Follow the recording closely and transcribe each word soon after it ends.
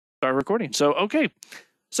Start recording. So, okay.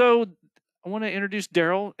 So I want to introduce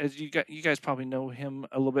Darrell, as you guys probably know him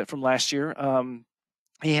a little bit from last year.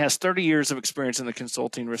 He has 30 years of experience in the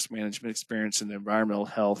consulting risk management experience in the environmental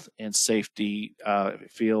health and safety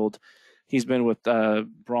field. He's been with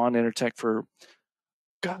Braun Intertech for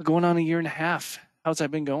going on a year and a half. How's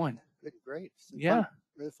that been going? Good, great. Yeah, fun.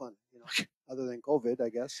 Really fun. Other than COVID, I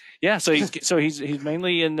guess. Yeah, so he's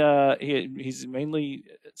mainly in he's mainly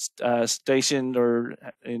stationed or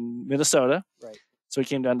in Minnesota. Right. So he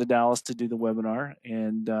came down to Dallas to do the webinar,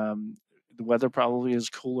 and the weather probably is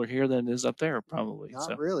cooler here than it is up there, probably.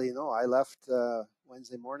 Not really. No, I left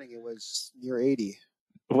Wednesday morning. It was near 80.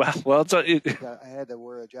 Well, I had to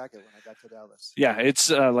wear a jacket when I got to Dallas. Yeah, it's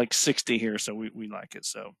like 60 here, so we like it.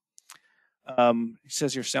 So he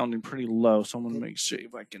says you're sounding pretty low, so I'm going to make sure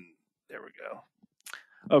if I can. There we go.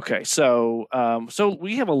 Okay, so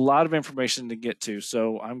we have a lot of information to get to,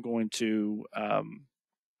 so I'm going to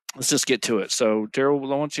let's just get to it. So,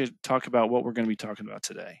 Darrell, I want you to talk about what we're going to be talking about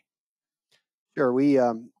today. Sure. We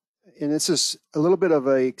and this is a little bit of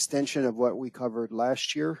an extension of what we covered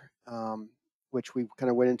last year, which we kind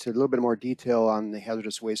of went into a little bit more detail on the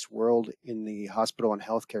hazardous waste world in the hospital and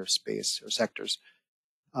healthcare space or sectors.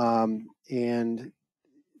 And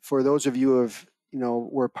for those of you who have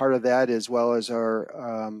we're part of that, as well as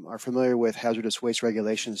are familiar with hazardous waste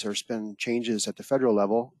regulations. There's been changes at the federal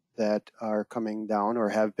level that are coming down or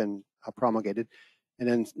have been promulgated, and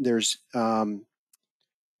then there's updates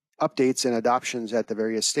and adoptions at the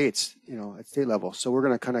various states, at state level. So we're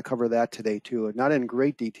going to kind of cover that today too, not in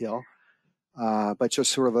great detail, but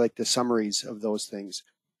just sort of like the summaries of those things.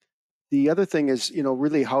 The other thing is,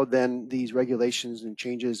 really how then these regulations and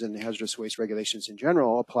changes in the hazardous waste regulations in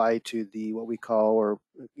general apply to the what we call, or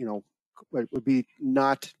what would be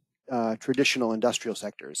not traditional industrial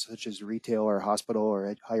sectors, such as retail or hospital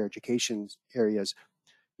or higher education areas.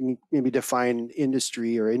 You maybe define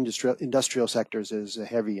industry or industrial sectors as a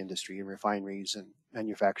heavy industry and refineries and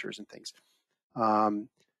manufacturers and things.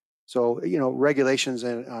 So, regulations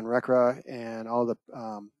on RCRA and all the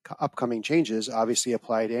upcoming changes obviously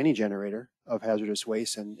apply to any generator of hazardous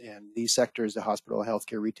waste, and these sectors, the hospital,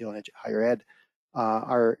 healthcare, retail, and higher ed,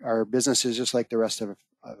 are businesses just like the rest of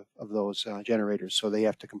those generators, so they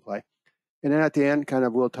have to comply. And then at the end, kind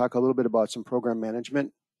of, we'll talk a little bit about some program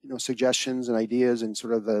management, suggestions and ideas, and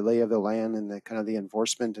sort of the lay of the land and the kind of the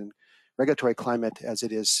enforcement and regulatory climate as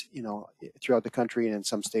it is, throughout the country and in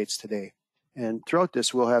some states today. And throughout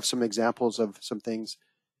this, we'll have some examples of some things,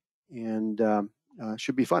 and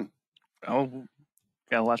should be fun. Oh,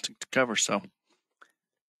 got a lot to cover. So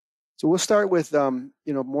we'll start with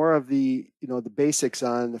more of the the basics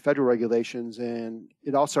on the federal regulations, and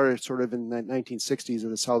it all started sort of in the 1960s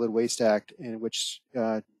with the Solid Waste Act, and which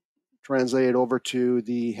translated over to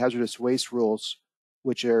the hazardous waste rules,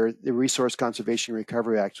 which are the Resource Conservation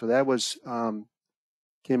Recovery Act. So that was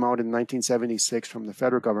came out in 1976 from the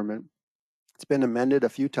federal government. It's been amended a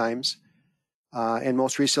few times, and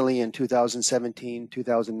most recently in 2017,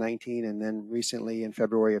 2019, and then recently in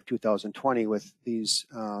February of 2020 with these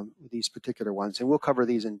particular ones. And we'll cover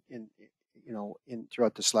these in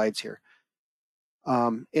throughout the slides here,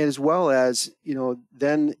 as well as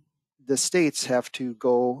then the states have to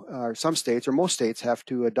go, or some states or most states have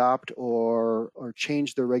to adopt or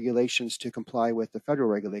change their regulations to comply with the federal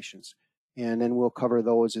regulations, and then we'll cover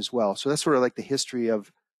those as well. So that's sort of like the history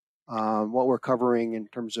of what we're covering in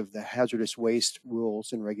terms of the hazardous waste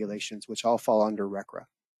rules and regulations, which all fall under RCRA.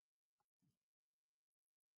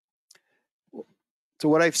 So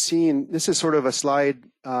what I've seen, this is sort of a slide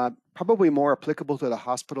probably more applicable to the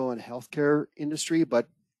hospital and healthcare industry, but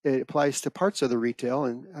it applies to parts of the retail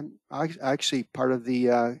and actually part of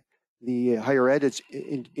the higher ed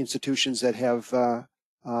institutions that have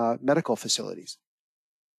medical facilities.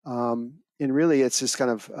 And really, it's just kind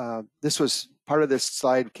of, this was part of this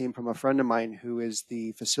slide came from a friend of mine who is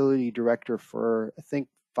the facility director for, I think,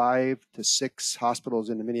 5 to 6 hospitals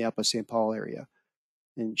in the Minneapolis-St. Paul area.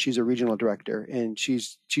 And she's a regional director, and she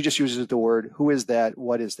just uses the word, who is that,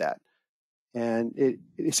 what is that? And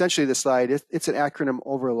essentially the slide, it's an acronym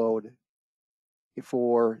overload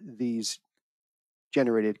for these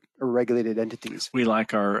generated or regulated entities. We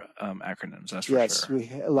like our acronyms, that's for sure.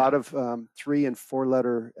 Yes, a lot of 3- and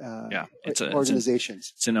 4-letter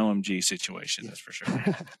organizations. It's an OMG situation, that's for sure.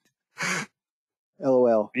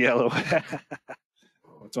 LOL. Yeah, LOL.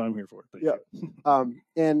 That's what I'm here for.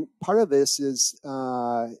 And part of this is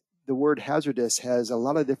the word hazardous has a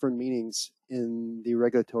lot of different meanings in the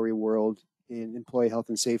regulatory world in employee health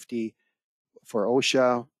and safety for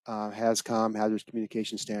OSHA, HAZCOM, Hazardous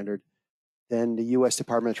Communication Standard. Then the U.S.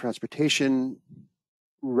 Department of Transportation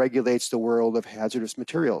regulates the world of hazardous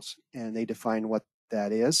materials, and they define what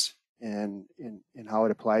that is and how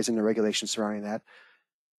it applies in the regulations surrounding that.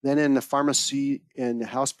 Then in the pharmacy and the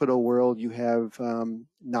hospital world, you have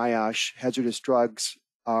NIOSH. Hazardous drugs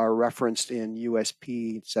are referenced in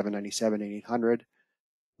USP 797 and 800,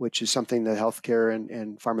 which is something the healthcare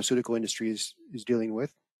and pharmaceutical industry is dealing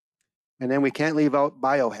with. And then we can't leave out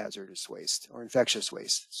biohazardous waste or infectious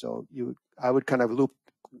waste. So I would kind of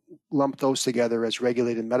lump those together as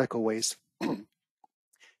regulated medical waste. And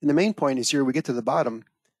the main point is here, we get to the bottom,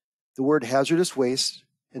 the word hazardous waste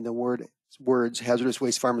and the words hazardous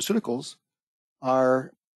waste pharmaceuticals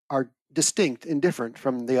are distinct and different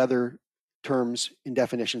from the other terms in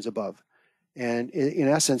definitions above. And in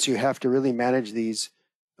essence, you have to really manage these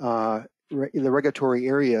the regulatory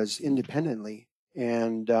areas independently.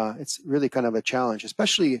 And it's really kind of a challenge,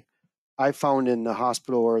 especially I found in the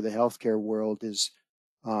hospital or the healthcare world is,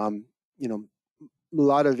 you know, a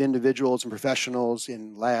lot of individuals and professionals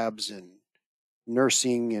in labs and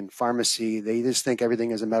nursing and pharmacy, they just think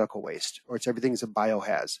everything is a medical waste, or everything is a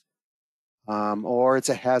biohaz, or it's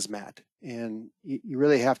a hazmat. And you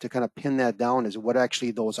really have to kind of pin that down as what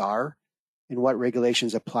actually those are and what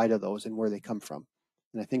regulations apply to those and where they come from.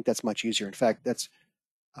 And I think that's much easier. In fact,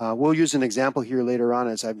 we'll use an example here later on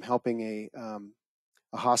as I'm helping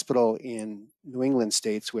a hospital in New England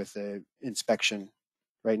states with an inspection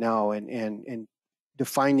right now, and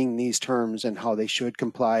defining these terms and how they should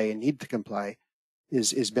comply and need to comply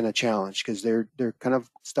has been a challenge, because they're kind of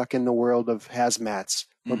stuck in the world of hazmats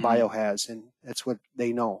or biohaz, and that's what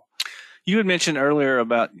they know. You had mentioned earlier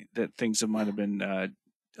about that things might have been a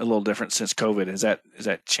little different since COVID. Has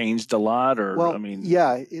that changed a lot, or well, I mean,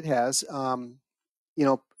 yeah, it has. You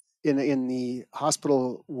know, in the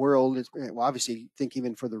hospital world, well, obviously, think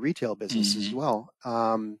even for the retail business as well.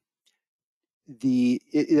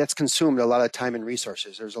 That's consumed a lot of time and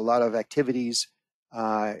resources. There's a lot of activities,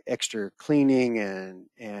 extra cleaning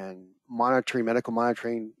and monitoring, medical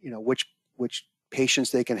monitoring. You know, which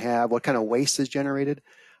patients they can have, what kind of waste is generated.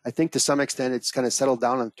 I think to some extent it's kind of settled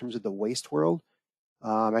down in terms of the waste world.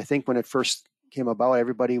 I think when it first came about,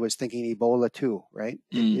 everybody was thinking Ebola too, right?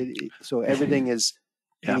 So everything is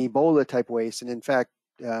an Ebola type waste. And in fact,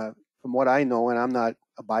 from what I know, and I'm not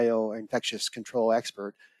a bio-infectious control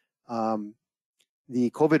expert, the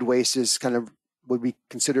COVID waste is would be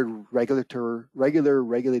considered regular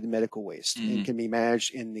regulated medical waste and can be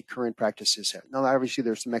managed in the current practices. Now, obviously,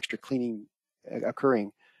 there's some extra cleaning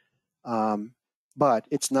occurring, but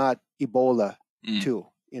it's not Ebola too.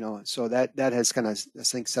 You know, so that has kind of, I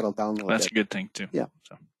think, settled down a little bit. That's a good thing too. Yeah.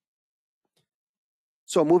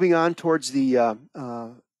 So moving on towards these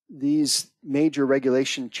major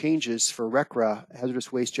regulation changes for RCRA,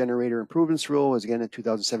 Hazardous Waste Generator Improvements Rule, is again in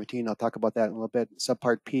 2017. I'll talk about that in a little bit.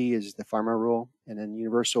 Subpart P is the Pharma Rule, and then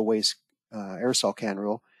Universal Waste Aerosol Can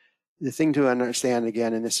Rule. The thing to understand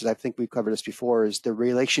again, and this is, I think we've covered this before, is the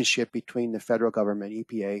relationship between the federal government,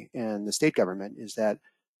 EPA, and the state government is that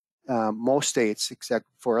most states, except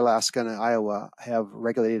for Alaska and Iowa, have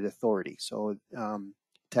regulated authority. So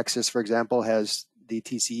Texas, for example, has the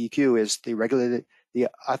TCEQ is the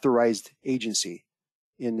authorized agency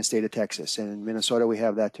in the state of Texas, and in Minnesota we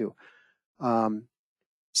have that too.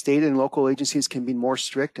 State and local agencies can be more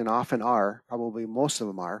strict, and often are, probably most of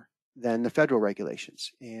them are, than the federal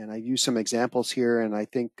regulations. And I use some examples here, and I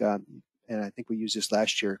think we used this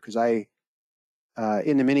last year, because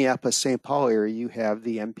in the Minneapolis-St. Paul area, you have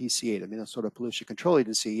the MPCA, the Minnesota Pollution Control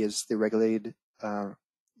Agency, is the regulated,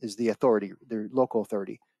 is the authority, the local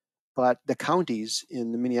authority. But the counties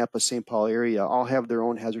in the Minneapolis-St. Paul area all have their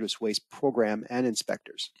own hazardous waste program and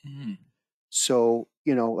inspectors. So,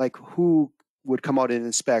 you know, like who would come out and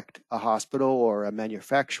inspect a hospital or a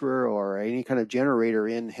manufacturer or any kind of generator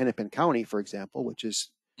in Hennepin County, for example, which is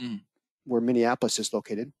where Minneapolis is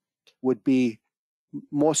located, would be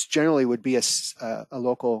most generally would be a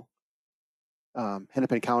local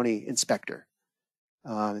Hennepin County inspector,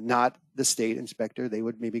 not the state inspector. They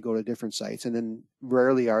would maybe go to different sites, and then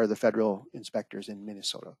rarely are the federal inspectors in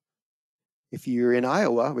Minnesota. If you're in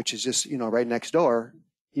Iowa, which is just, you know, right next door,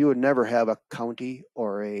 you would never have a county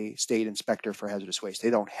or a state inspector for hazardous waste. They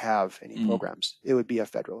don't have any programs. It would be a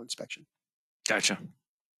federal inspection. Gotcha.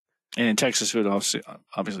 And in Texas, it would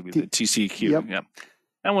obviously be the TCEQ. Yep.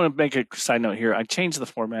 I want to make a side note here. I changed the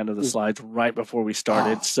format of the slides right before we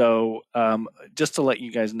started. So just to let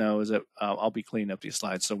you guys know is that I'll be cleaning up these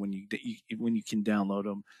slides. So when you can download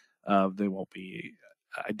them, they won't be.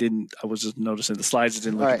 I was just noticing the slides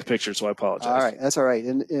didn't look at the picture, so I apologize. All right, that's all right.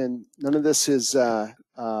 And none of this is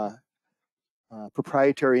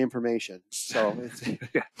proprietary information, so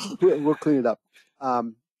we'll clean it up.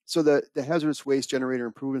 So the hazardous waste generator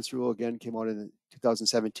improvements rule again came out in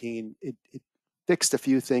 2017. It fixed a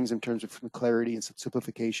few things in terms of clarity and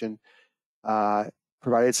simplification,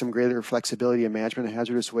 provided some greater flexibility in management of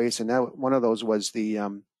hazardous waste, and that one of those was the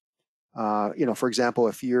for example,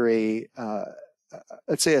 if you're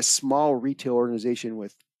let's say a small retail organization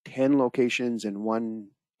with 10 locations and one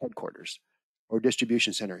headquarters or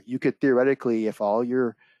distribution center, you could theoretically, if all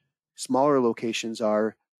your smaller locations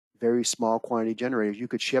are very small quantity generators, you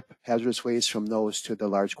could ship hazardous waste from those to the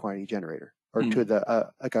large quantity generator or to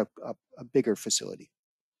the like a bigger facility.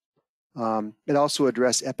 It also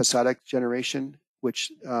addressed episodic generation,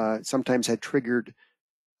 which sometimes had triggered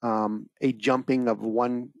a jumping of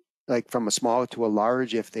one, like from a small to a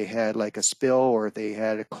large, if they had like a spill or if they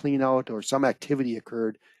had a clean out or some activity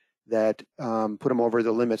occurred that put them over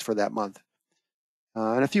the limits for that month.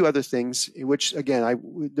 And a few other things, which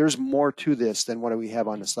again, there's more to this than what we have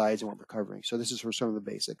on the slides and what we're covering. So this is for some of the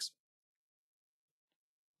basics.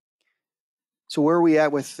 So where are we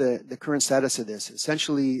at with the current status of this?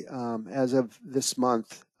 Essentially, as of this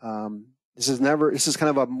month, this is kind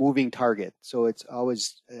of a moving target, so it's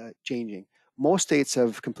always changing. Most states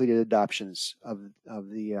have completed adoptions of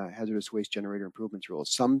the hazardous waste generator improvements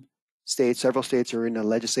rules. Several states are in a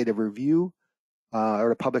legislative review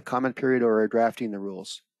or a public comment period or are drafting the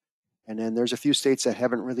rules. And then there's a few states that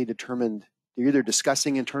haven't really determined, they're either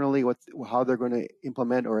discussing internally how they're going to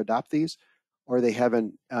implement or adopt these, or they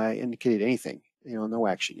haven't indicated anything, no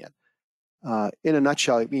action yet. In a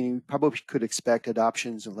nutshell, I mean, you probably could expect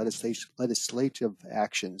adoptions and legislative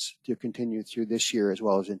actions to continue through this year as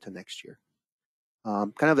well as into next year.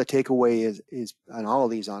 Kind of the takeaway is on all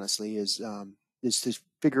of these, honestly, is to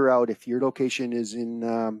figure out if your location is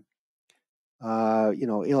in,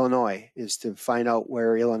 Illinois, is to find out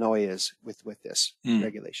where Illinois is with this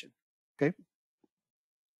regulation. Okay.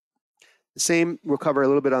 The same, we'll cover a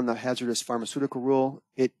little bit on the hazardous pharmaceutical rule.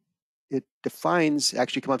 It defines,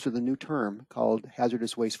 actually comes up with a new term called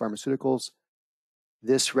hazardous waste pharmaceuticals.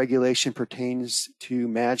 This regulation pertains to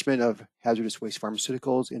management of hazardous waste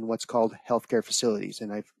pharmaceuticals in what's called healthcare facilities,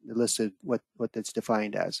 and I've listed what that's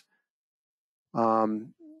defined as.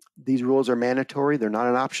 These rules are mandatory. They're not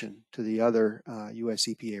an option to the other US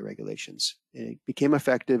EPA regulations. It became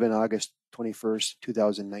effective in August 21st,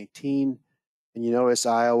 2019. And you notice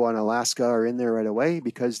Iowa and Alaska are in there right away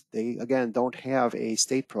because they, again, don't have a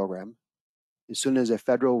state program. As soon as a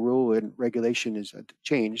federal rule and regulation is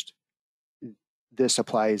changed, this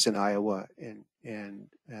applies in Iowa and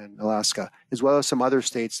Alaska, as well as some other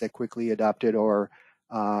states that quickly adopted or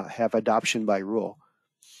have adoption by rule.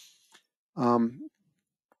 A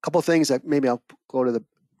couple of things that maybe I'll go to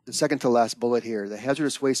the second to last bullet here. The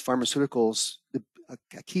hazardous waste pharmaceuticals,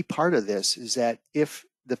 a key part of this is that if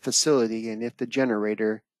the facility and if the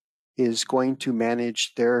generator is going to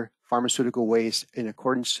manage their pharmaceutical waste in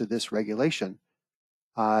accordance to this regulation,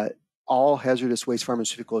 all hazardous waste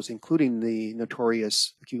pharmaceuticals, including the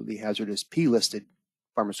notorious acutely hazardous P-listed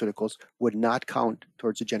pharmaceuticals, would not count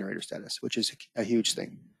towards the generator status, which is a huge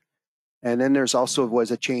thing. And then there's also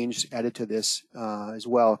was a change added to this as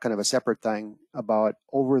well, kind of a separate thing about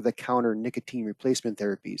over-the-counter nicotine replacement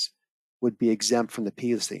therapies would be exempt from the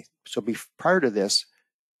P listing. So prior to this,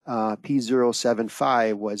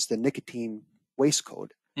 P075 was the nicotine waste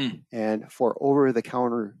code. And for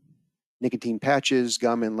over-the-counter nicotine patches,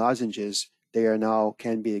 gum, and lozenges, they are now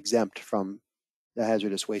can be exempt from the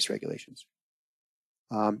hazardous waste regulations.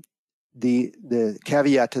 The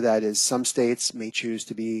caveat to that is some states may choose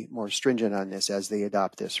to be more stringent on this as they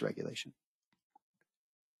adopt this regulation.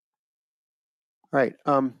 All right.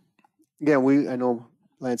 Again, I know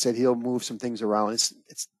Lance said he'll move some things around. It's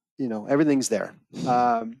everything's there.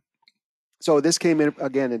 So this came in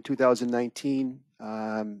again in 2019.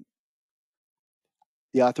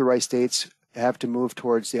 The authorized states have to move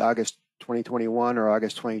towards the August 2021 or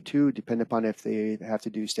August 22, depending upon if they have to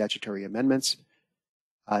do statutory amendments.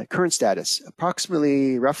 Current status,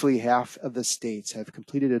 roughly half of the states have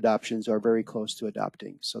completed adoptions or are very close to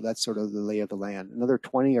adopting. So that's sort of the lay of the land. Another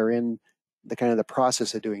 20 are in the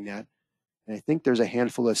process of doing that. And I think there's a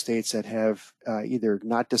handful of states that have either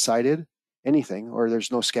not decided anything or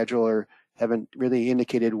there's no schedule or haven't really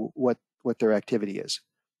indicated what their activity is.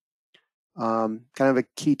 Kind of a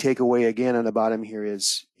key takeaway again on the bottom here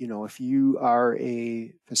is, if you are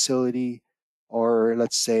a facility or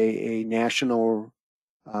let's say a national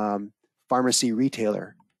pharmacy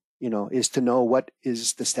retailer, is to know what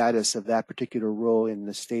is the status of that particular rule in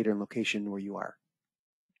the state or location where you are.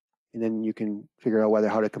 And then you can figure out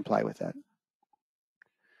how to comply with that.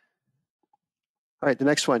 All right, the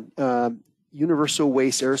next one. universal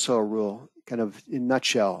waste aerosol rule, kind of in a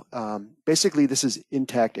nutshell, basically this is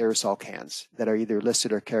intact aerosol cans that are either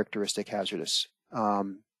listed or characteristic hazardous.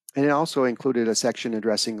 And it also included a section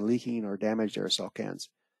addressing leaking or damaged aerosol cans.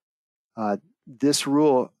 This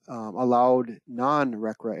rule allowed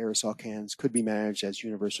non-RCRA aerosol cans could be managed as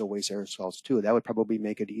universal waste aerosols too. That would probably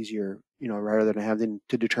make it easier, rather than having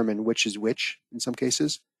to determine which is which in some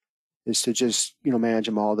cases, is to just, manage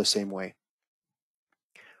them all the same way.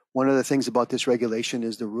 One of the things about this regulation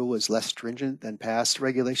is the rule is less stringent than past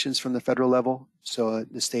regulations from the federal level. So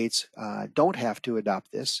the states don't have to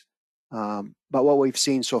adopt this. But what we've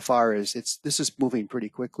seen so far is this is moving pretty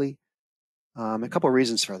quickly. A couple of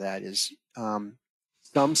reasons for that is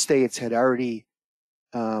some states had already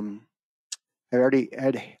had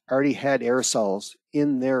aerosols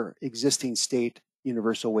in their existing state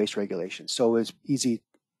universal waste regulations, so it was easy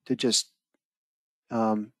to just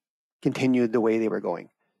continue the way they were going.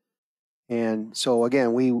 And so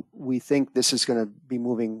again, we think this is going to be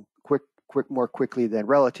moving more quickly than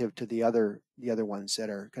relative to the other ones that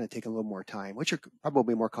are going to take a little more time, which are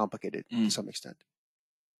probably more complicated to some extent.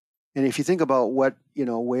 And if you think about what,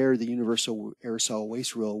 where the universal aerosol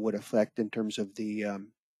waste rule would affect in terms of the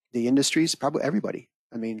industries, probably everybody.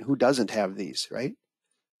 I mean, who doesn't have these, right?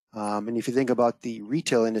 And if you think about the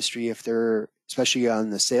retail industry, if they're, especially on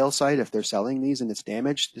the sales side, if they're selling these and it's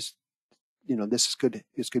damaged, this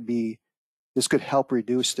could help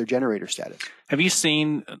reduce their generator status. Have you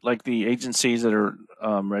seen like the agencies that are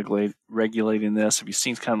regulating this? Have you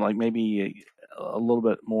seen kind of like maybe a little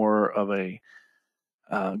bit more of a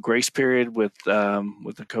grace period with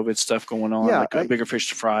the COVID stuff going on, like a bigger fish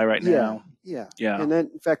to fry right now? Yeah. And then,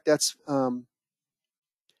 in fact, that's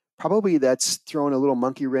probably throwing a little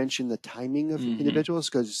monkey wrench in the timing of individuals,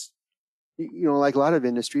 because like a lot of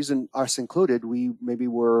industries, and us included, we maybe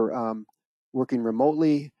were working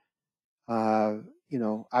remotely. I've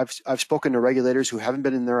spoken to regulators who haven't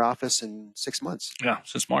been in their office in 6 months. Yeah,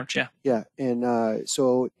 since March. Yeah. Yeah, and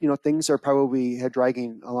so things are probably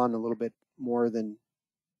dragging along a little bit more than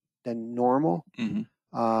normal. And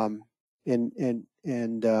then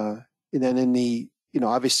in the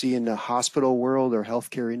obviously in the hospital world or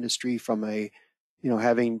healthcare industry, from a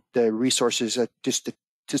having the resources just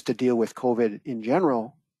to deal with COVID in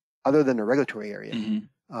general, other than the regulatory area,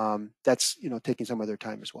 that's taking some of their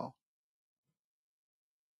time as well.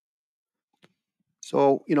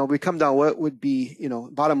 So we come down, what would be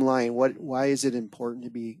bottom line, why is it important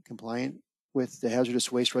to be compliant with the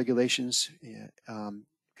hazardous waste regulations?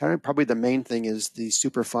 Kind of probably the main thing is the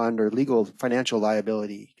Superfund or legal financial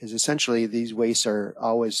liability, because essentially these wastes are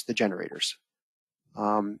always the generators.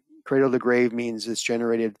 Cradle to grave means it's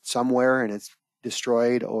generated somewhere and it's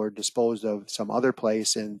destroyed or disposed of some other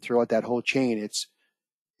place, and throughout that whole chain, it's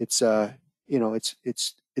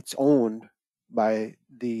owned by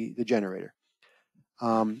the generator.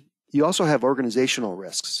 You also have organizational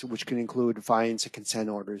risks, which can include fines and consent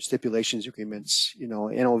orders, stipulations agreements,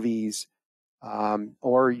 NOVs.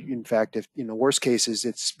 Or in fact, if worst cases,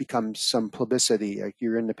 it's become some publicity, like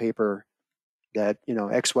you're in the paper that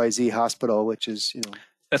XYZ hospital, which is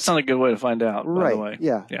that's not a good way to find out, right? By the way.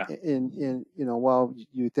 Yeah. And well,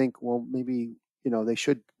 you think, well, maybe they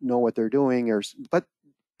should know what they're doing, but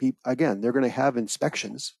again, they're going to have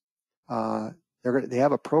inspections. They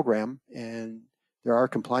have a program, and there are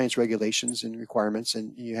compliance regulations and requirements,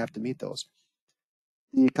 and you have to meet those.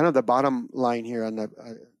 The bottom line here on the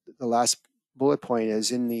last bullet point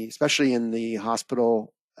is especially in the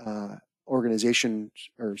hospital organization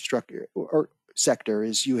or structure or sector,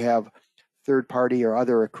 is you have third party or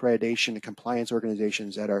other accreditation and compliance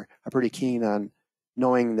organizations that are pretty keen on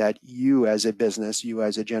knowing that you as a business, you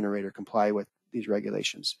as a generator, comply with these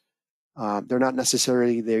regulations. They're not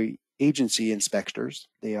necessarily the agency inspectors.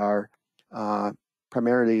 They are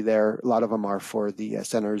primarily there. A lot of them are for the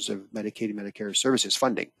Centers of Medicaid and Medicare Services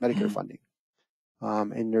funding, Medicare funding.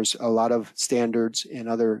 And there's a lot of standards and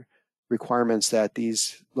other requirements that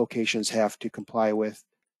these locations have to comply with,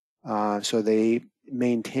 so they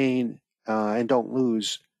maintain and don't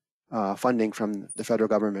lose funding from the federal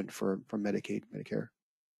government from Medicaid, Medicare.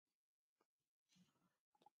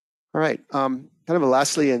 All right. Kind of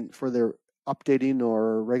lastly, and for the updating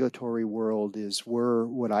or regulatory world, is where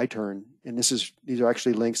would I turn? And these are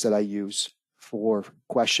actually links that I use for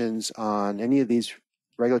questions on any of these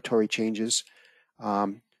regulatory changes.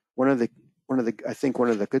 One of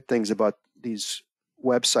the good things about these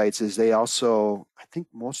websites is they also, I think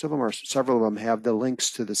most of them or several of them, have the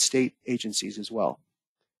links to the state agencies as well.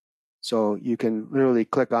 So you can literally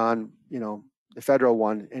click on, the federal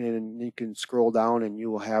one, and then you can scroll down and you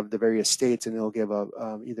will have the various states, and it'll give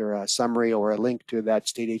either a summary or a link to that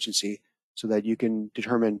state agency. so that you can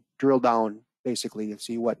drill down basically to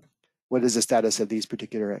see what is the status of these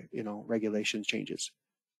particular, regulations changes.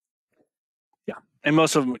 Yeah, and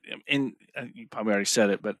most of them, and you probably already said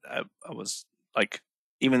it, but I was like,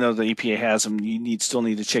 even though the EPA has them, you still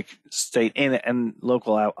need to check state and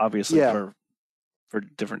local, obviously, Yeah. for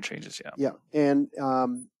different changes. Yeah. Yeah, and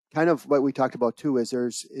kind of what we talked about too is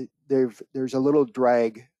there's a little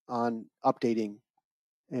drag on updating,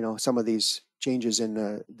 some of these changes in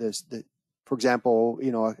the for example,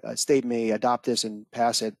 a state may adopt this and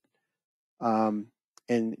pass it,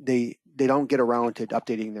 and they don't get around to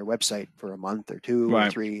updating their website for a month or two or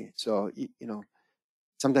three. So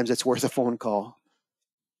sometimes it's worth a phone call.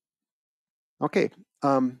 Okay,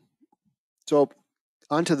 so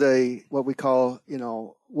onto what we call,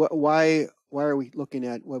 why are we looking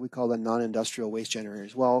at what we call the non-industrial waste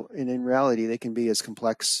generators? Well, in reality, they can be as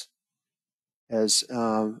complex as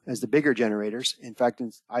the bigger generators. In fact,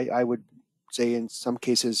 I would say in some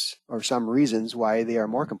cases or some reasons why they are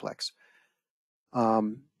more complex.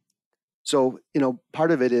 So,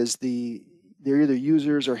 part of it is they're either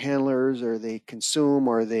users or handlers, or they consume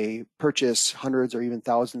or they purchase hundreds or even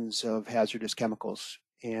thousands of hazardous chemicals.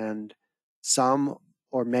 And some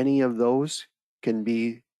or many of those can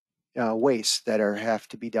be waste that have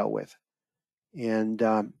to be dealt with. And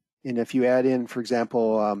if you add in, for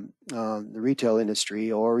example, the retail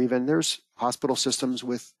industry, or even there's hospital systems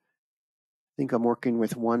with, I think I'm working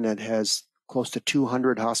with one that has close to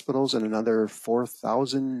 200 hospitals and another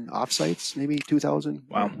 4,000 offsites, maybe 2,000.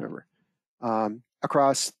 Wow. Remember,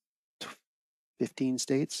 across 15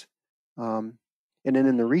 states. And then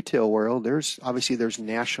in the retail world, there's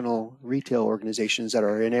national retail organizations that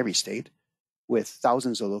are in every state with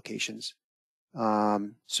thousands of locations.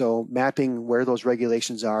 So mapping where those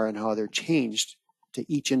regulations are and how they're changed to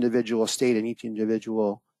each individual state and each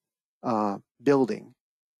individual building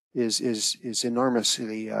is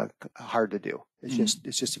enormously hard to do. It's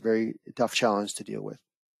just a very tough challenge to deal with.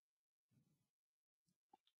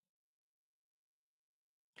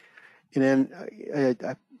 And then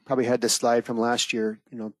I probably had this slide from last year,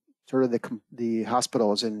 sort of the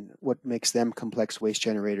hospitals and what makes them complex waste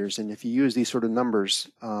generators. And if you use these sort of numbers,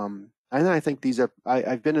 and I think these are,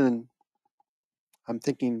 I've been in, I'm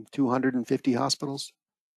thinking 250 hospitals.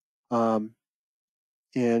 And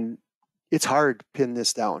it's hard to pin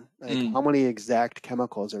this down. Like how many exact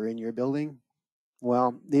chemicals are in your building?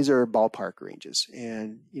 Well, these are ballpark ranges.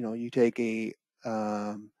 And, you take a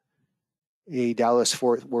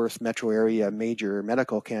Dallas-Fort Worth metro area major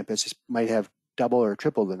medical campus might have double or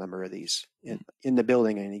triple the number of these in the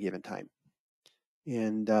building at any given time.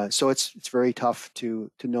 And so it's very tough to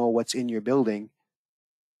know what's in your building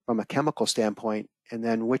from a chemical standpoint, and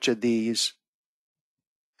then which of these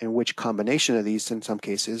and which combination of these in some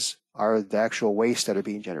cases are the actual waste that are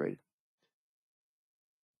being generated.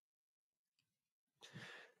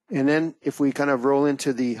 And then if we kind of roll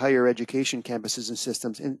into the higher education campuses and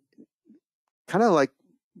systems, and kind of like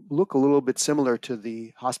look a little bit similar to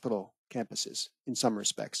the hospital campuses in some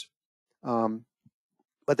respects.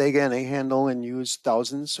 But they handle and use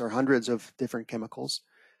thousands or hundreds of different chemicals.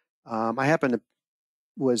 I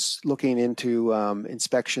was looking into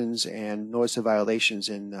inspections and notice of violations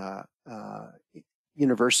in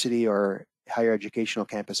university or higher educational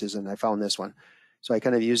campuses, and I found this one. So I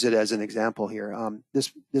kind of use it as an example here.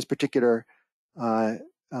 This particular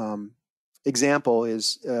example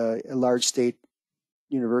is a large state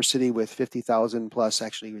university with 50,000 plus,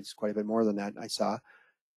 actually it's quite a bit more than that, I saw,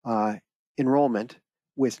 enrollment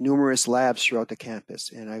with numerous labs throughout the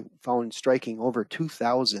campus. And I found striking over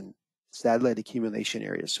 2,000 satellite accumulation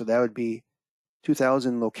areas. So that would be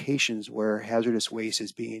 2,000 locations where hazardous waste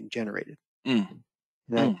is being generated. And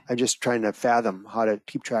I'm just trying to fathom how to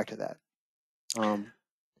keep track of that.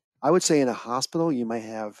 I would say in a hospital, you might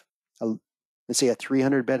have, let's say a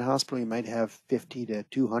 300-bed hospital, you might have 50 to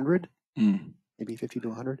 200, maybe 50 to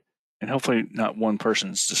 100. And hopefully not one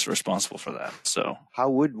person's just responsible for that. So how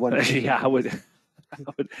would one? Yeah, I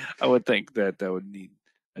would think that would need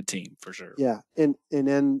a team for sure. Yeah, and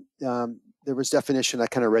then there was definition. I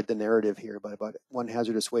kind of read the narrative here, but about one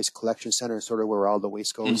hazardous waste collection center, sort of where all the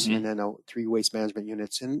waste goes, and then 3 waste management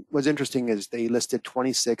units. And what's interesting is they listed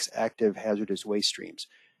 26 active hazardous waste streams.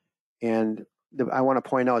 And I want to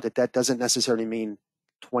point out that doesn't necessarily mean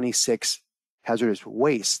 26 hazardous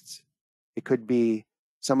wastes. It could be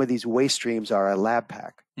some of these waste streams are a lab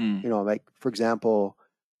pack. Like for example,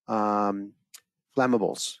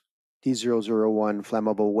 flammables, D001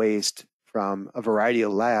 flammable waste from a variety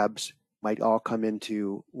of labs might all come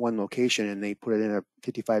into one location, and they put it in a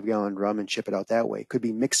 55-gallon drum and ship it out that way. Could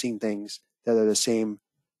be mixing things that are the same,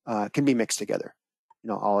 can be mixed together,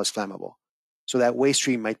 all as flammable. So that waste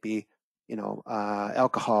stream might be,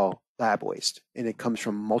 alcohol lab waste, and it comes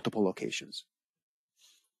from multiple locations.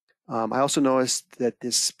 I also noticed that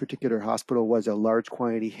this particular hospital was a large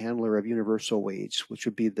quantity handler of universal waste, which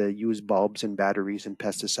would be the used bulbs and batteries and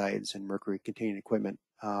pesticides and mercury-containing equipment.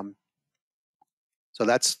 So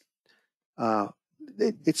that's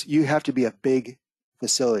you have to be a big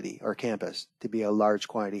facility or campus to be a large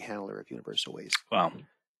quantity handler of universal waste. Wow.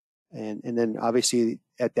 And then obviously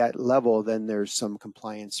at that level, then there's some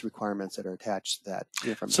compliance requirements that are attached to that.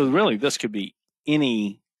 So really, this could be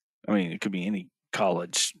any. I mean, it could be any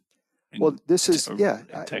college. Well, this is in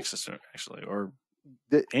Texas actually, or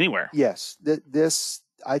anywhere. Yes,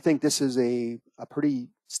 I think this is a pretty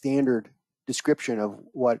standard description of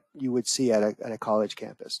what you would see at a college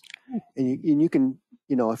campus, and you can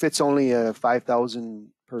if it's only a 5,000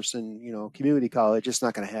 person community college, it's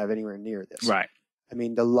not going to have anywhere near this. Right. I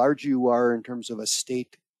mean, the larger you are in terms of a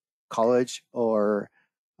state college or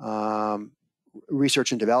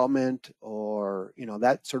research and development, or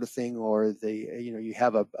that sort of thing, or you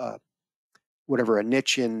have a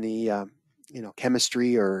niche in the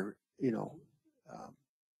chemistry or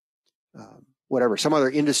whatever, some other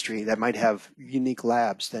industry that might have unique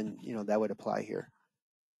labs, then that would apply here.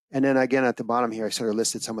 And then again at the bottom here, I sort of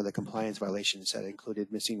listed some of the compliance violations that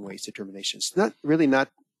included missing waste determinations.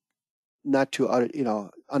 Not too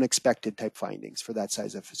unexpected type findings for that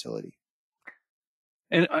size of facility.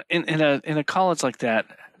 And in a college like that,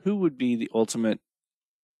 who would be the ultimate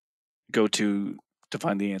go-to to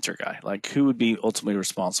find the answer guy? Like, who would be ultimately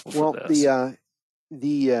responsible for this? Well,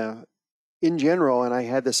 in general, and I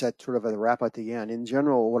had this at sort of a wrap at the end. In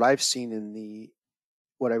general, what I've seen in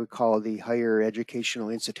what I would call the higher educational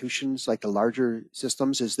institutions, like the larger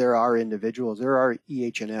systems, is there are individuals, there are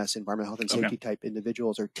EH&S, environmental health and safety type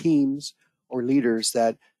individuals or teams or leaders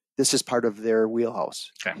that this is part of their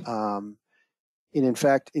wheelhouse. Okay. And in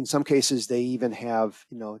fact, in some cases, they even have,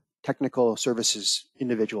 technical services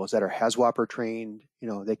individuals that are HAZWOPER trained,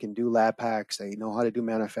 they can do lab packs, they know how to do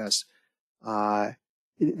manifests.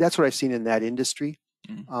 That's what I've seen in that industry.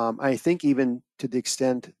 Mm-hmm. I think even to the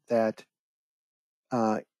extent that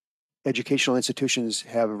educational institutions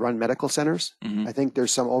have run medical centers, mm-hmm. I think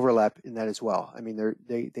there's some overlap in that as well. I mean,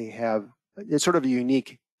 it's sort of a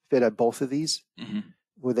unique fit of both of these, mm-hmm.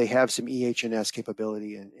 where they have some EH&S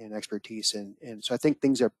capability and expertise. And so I think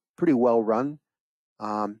things are pretty well run.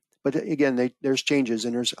 But again, there's changes,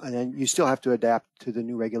 and then you still have to adapt to the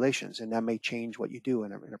new regulations, and that may change what you do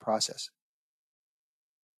in a process.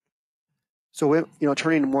 So,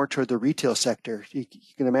 turning more toward the retail sector, you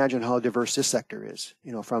can imagine how diverse this sector is.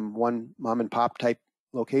 From one mom and pop type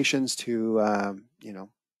locations to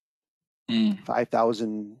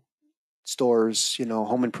 5,000 stores,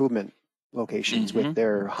 home improvement locations, mm-hmm. with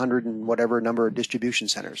their 100 and whatever number of distribution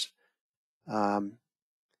centers.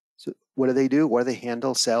 So what do they do? What do they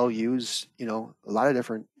handle, sell, use? A lot of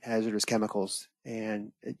different hazardous chemicals,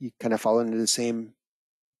 and you kind of fall into the same,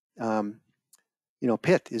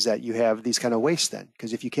 pit, is that you have these kind of waste then,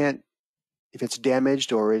 because if it's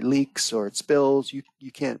damaged or it leaks or it spills, you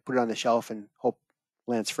can't put it on the shelf and hope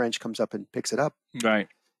Lance French comes up and picks it up. Right.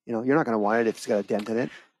 You're not going to want it if it's got a dent in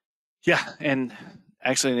it. Yeah, and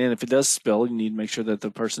actually, and if it does spill, you need to make sure that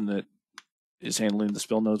the person that is handling the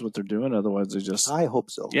spill knows what they're doing. Otherwise, they just... I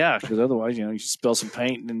hope so. Yeah, because otherwise, you spill some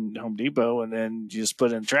paint in Home Depot and then you just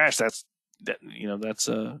put it in the trash.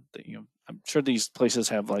 I'm sure these places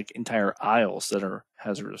have like entire aisles that are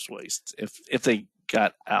hazardous waste if they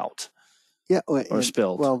got out. Yeah, or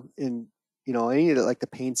spilled. Well, in any of the, like the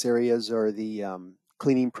paints areas or the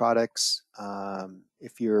cleaning products,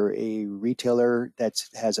 if you're a retailer that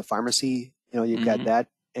has a pharmacy, you've mm-hmm. got that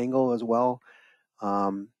angle as well.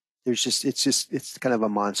 It's kind of a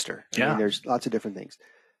monster. Yeah. I mean, there's lots of different things.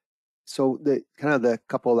 So the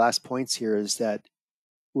couple of last points here is that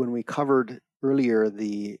when we covered earlier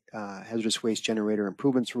the hazardous waste generator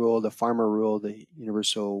improvements rule, the farmer rule, the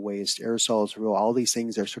universal waste aerosols rule, all these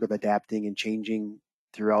things are sort of adapting and changing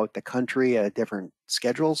throughout the country at different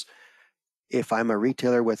schedules. If I'm a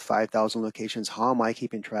retailer with 5,000 locations, how am I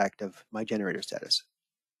keeping track of my generator status?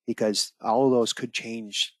 Because all of those could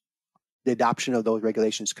change. The adoption of those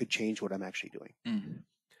regulations could change what I'm actually doing.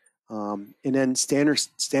 Mm-hmm. And then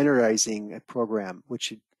standardizing a program,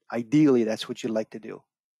 which ideally that's what you'd like to do.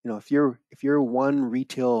 If you're one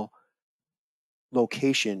retail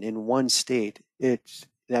location in one state, that's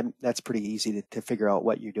pretty easy to figure out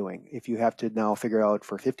what you're doing. If you have to now figure out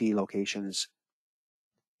for 50 locations,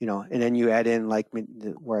 and then you add in like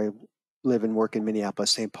where I live and work in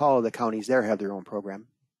Minneapolis, St. Paul, the counties there have their own program.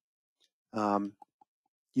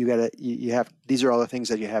 These are all the things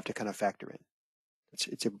that you have to kind of factor in.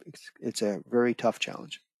 It's a very tough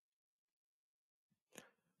challenge.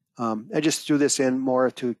 I just threw this in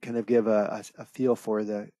more to kind of give a feel for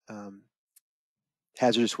the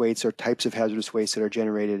hazardous wastes or types of hazardous waste that are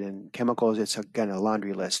generated in chemicals. It's again a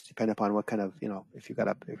laundry list, depending upon what kind of, if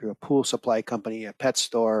you're a pool supply company, a pet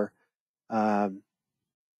store,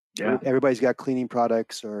 everybody's got cleaning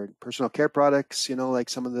products or personal care products, like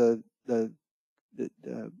some of the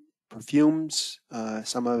perfumes,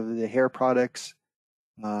 some of the hair products,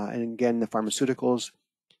 and again, the pharmaceuticals.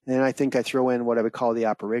 And I think I throw in what I would call the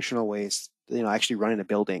operational waste, actually running a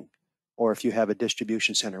building, or if you have a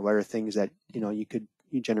distribution center, what are things that,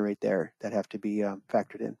 you generate there that have to be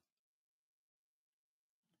factored in.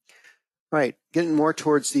 All right, getting more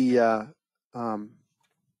towards the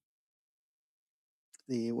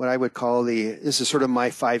what I would call this is sort of my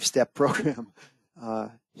 5-step program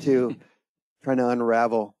to trying to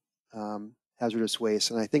unravel hazardous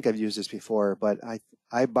waste. And I think I've used this before, but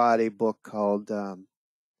I bought a book called,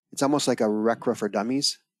 it's almost like a RCRA for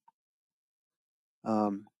dummies.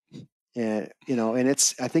 And,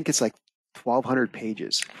 I think it's like 1,200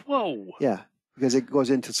 pages. Whoa. Yeah, because it goes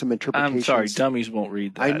into some interpretations. I'm sorry, dummies won't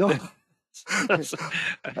read that. I know.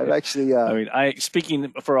 I've actually.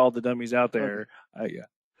 Speaking for all the dummies out there, okay. Yeah.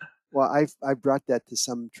 Well, I've brought that to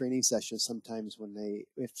some training sessions sometimes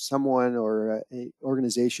if someone or an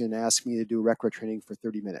organization asks me to do RCRA training for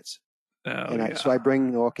 30 minutes. So I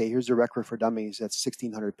bring, okay, here's the RCRA for dummies. That's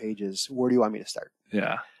 1,600 pages. Where do you want me to start?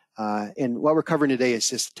 Yeah. And what we're covering today is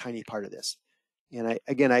just a tiny part of this. And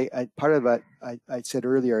part of what I said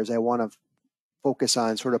earlier is I want to focus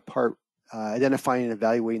on sort of identifying and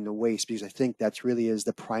evaluating the waste, because I think that's really is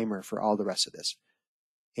the primer for all the rest of this.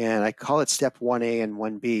 And I call it step 1A and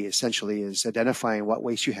 1B, essentially is identifying what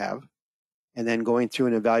waste you have, and then going through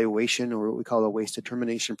an evaluation, or what we call a waste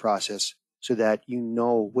determination process, so that you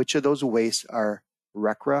know which of those wastes are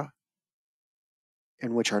RCRA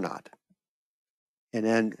and which are not. And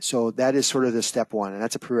then, so that is sort of the step 1, and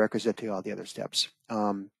that's a prerequisite to all the other steps.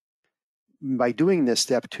 By doing this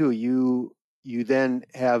step 2, you then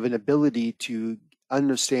have an ability to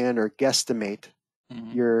understand or guesstimate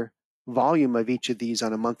your volume of each of these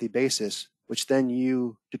on a monthly basis, which then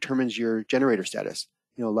determines your generator status,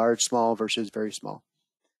 large, small versus very small.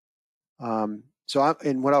 And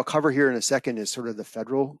what I'll cover here in a second is sort of the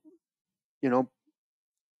federal,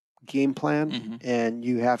 game plan, and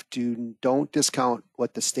you have to don't discount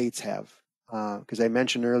what the states have, because I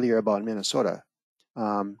mentioned earlier about Minnesota.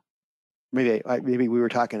 Maybe we were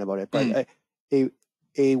talking about it, but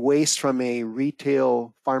a waste from a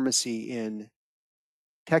retail pharmacy in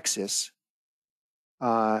Texas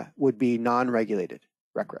would be non-regulated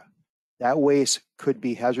RCRA. That waste could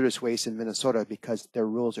be hazardous waste in Minnesota because their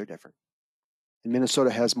rules are different. And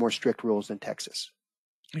Minnesota has more strict rules than Texas.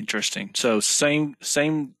 Interesting. So same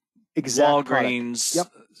exact Walgreens, yep.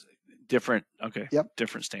 Different. Okay. Yep.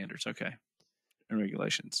 Different standards. Okay. And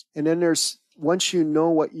regulations. And then once you know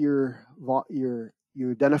what you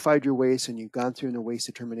identified your waste, and you've gone through the waste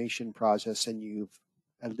determination process, and you've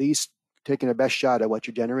at least taken a best shot at what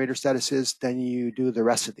your generator status is, then you do the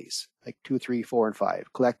rest of these, like 2, 3, 4, and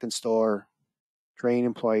 5. Collect and store, train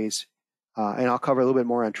employees, and I'll cover a little bit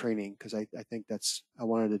more on training, because I think I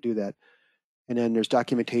wanted to do that. And then there's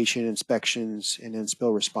documentation, inspections, and then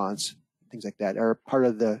spill response, things like that are part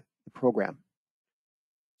of the program.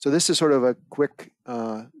 So this is sort of a quick,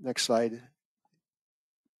 next slide,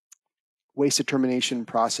 waste determination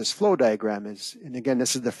process flow diagram and again,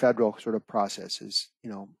 this is the federal sort of process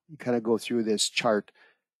you kind of go through this chart,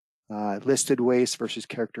 listed waste versus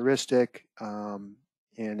characteristic. And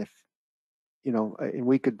if, and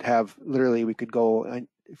we could go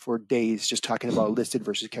for days just talking about listed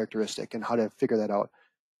versus characteristic and how to figure that out.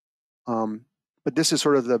 But this is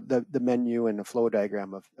sort of the menu and the flow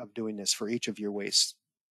diagram of doing this for each of your wastes.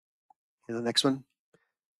 And the next one.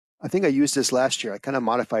 I think I used this last year. I kind of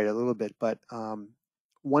modified it a little bit, but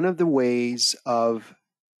one of the ways of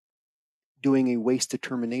doing a waste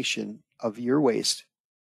determination of your waste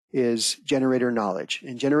is generator knowledge.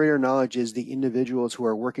 And generator knowledge is the individuals who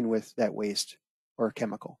are working with that waste or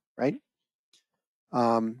chemical, right?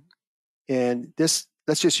 And let's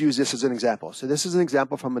just use this as an example. So this is an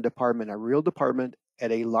example from a real department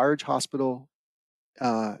at a large hospital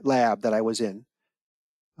lab that I was in.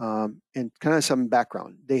 And kind of some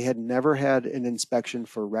background. They had never had an inspection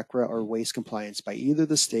for RCRA or waste compliance by either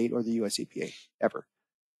the state or the US EPA, ever.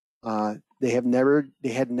 They had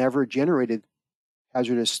never generated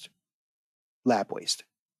hazardous lab waste.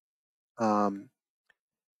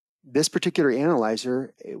 This particular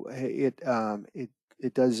analyzer,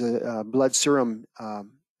 it does a blood serum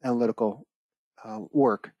analytical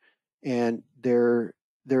work, And there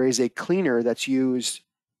is a cleaner that's used.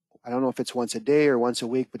 I don't know if it's once a day or once a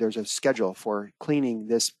week, but there's a schedule for cleaning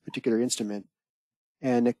this particular instrument.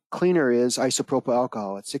 And the cleaner is isopropyl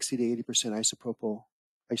alcohol. It's 60 to 80%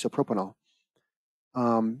 isopropanol.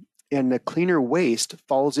 And the cleaner waste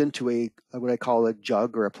falls into what I call a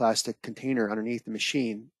jug or a plastic container underneath the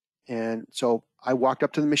machine. And so I walked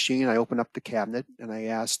up to the machine, I opened up the cabinet, and I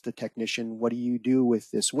asked the technician, "What do you do with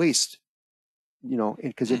this waste?"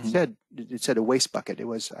 Because it said a waste bucket. I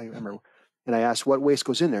remember. And I asked, "What waste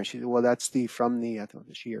goes in there?" She said, "Well, that's I thought it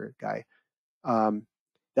was she or guy.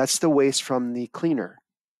 That's the waste from the cleaner."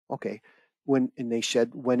 Okay. And they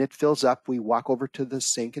said, when it fills up, we walk over to the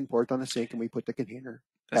sink and pour it on the sink, and we put the container.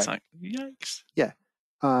 That's like, yikes. Yeah.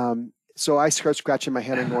 So I start scratching my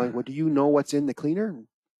head and going, "Well, do you know what's in the cleaner?"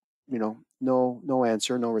 No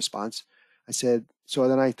answer, no response. I said, so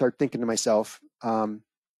then I start thinking to myself, do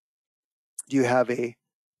you have a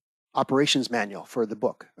operations manual for the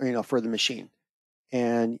book, or, for the machine?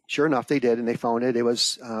 And sure enough, they did, and they found it. It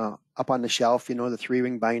was up on the shelf, the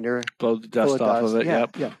 3-ring binder. Blow the dust off of it,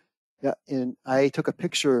 yep. Yeah. And I took a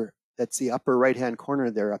picture, that's the upper right-hand corner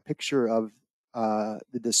there, a picture of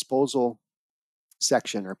the disposal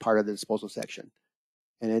section, or part of the disposal section.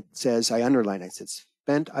 And it says, I underline it, says,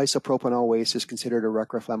 spent isopropanol waste is considered a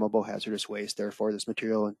RCRA flammable hazardous waste. Therefore, this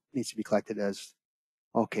material needs to be collected as,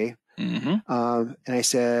 okay. And I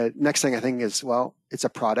said, next thing I think is, well, it's a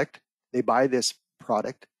product. They buy this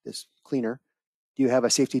product, this cleaner. Do you have a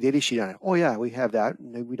safety data sheet on it? Oh, yeah, we have that.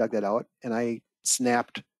 And we dug that out. And I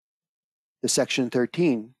snapped the section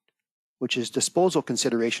 13, which is disposal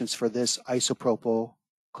considerations for this isopropyl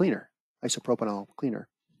cleaner, isopropanol cleaner.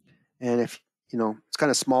 And if, it's kind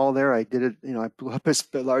of small there, I did it, I blew up as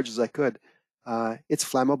large as I could. It's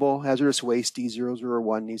flammable, hazardous waste,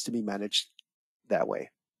 D001 needs to be managed that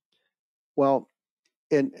way. Well,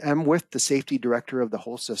 and I'm with the safety director of the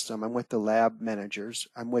whole system. I'm with the lab managers.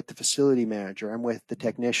 I'm with the facility manager. I'm with the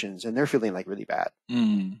technicians, and they're feeling like really bad.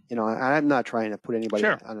 I'm not trying to put anybody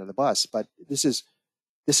under the bus, but this is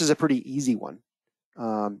a pretty easy one.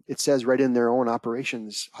 It says right in their own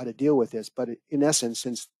operations how to deal with this, but in essence,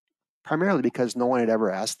 since primarily because no one had ever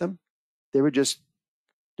asked them, they were just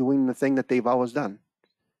doing the thing that they've always done.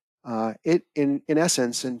 In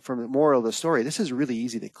essence, and from the moral of the story, this is really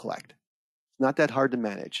easy to collect. It's not that hard to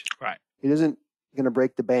manage. Right. It isn't going to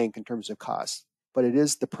break the bank in terms of costs, but it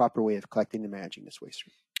is the proper way of collecting and managing this waste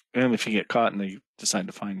stream. And if you get caught and they decide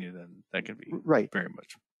to fine you, then that could be very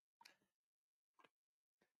much.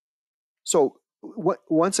 So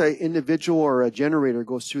once an individual or a generator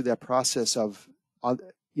goes through that process of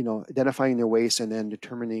identifying their waste and then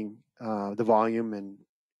determining the volume and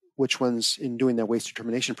which ones in doing that waste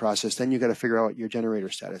determination process, then you got to figure out your generator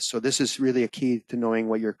status. So this is really a key to knowing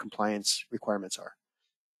what your compliance requirements are.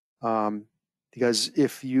 Because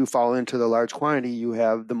if you fall into the large quantity, you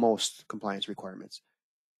have the most compliance requirements.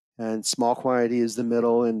 And small quantity is the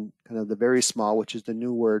middle, and kind of the very small, which is the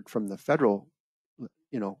new word from the federal,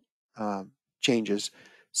 changes.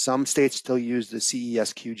 Some states still use the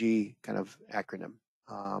CESQG kind of acronym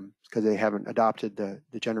because they haven't adopted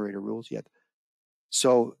the generator rules yet.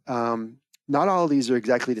 So not all of these are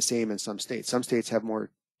exactly the same in some states. Some states have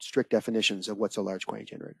more strict definitions of what's a large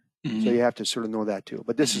quantity generator. So you have to sort of know that too.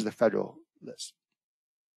 But this is the federal list.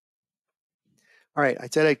 All right, I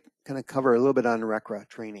said I kind of cover a little bit on RCRA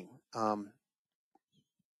training.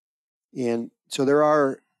 And so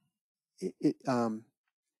there's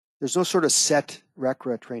no sort of set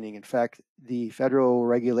RCRA training. In fact, the federal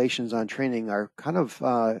regulations on training are kind of,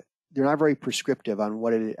 they're not very prescriptive on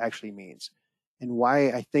what it actually means. And why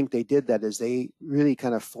I think they did that is they really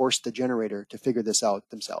kind of forced the generator to figure this out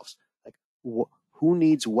themselves. Like who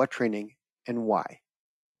needs what training and why?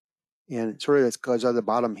 And sort of this goes at the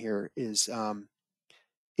bottom here is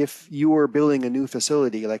if you were building a new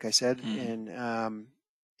facility, like I said, and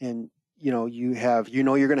you're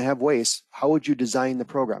going to have waste, how would you design the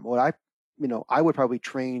program? Well, I would probably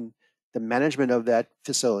train the management of that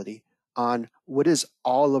facility on what is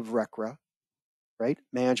all of RCRA, right?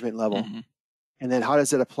 Management level. And then how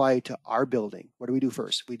does it apply to our building? What do we do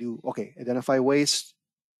first? We do, identify waste,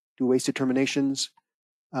 do waste determinations,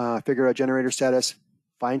 figure out generator status,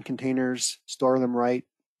 find containers, store them right,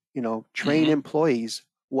 train employees.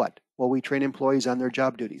 What? Well, we train employees on their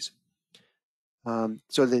job duties.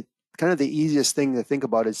 So the kind of the easiest thing to think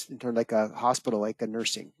about is in terms of like a hospital, like a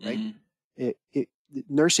nursing, right?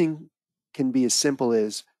 Nursing can be as simple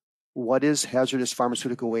as what is hazardous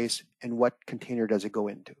pharmaceutical waste and what container does it go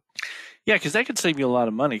into? Yeah, because that could save you a lot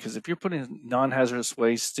of money. Because if you're putting non-hazardous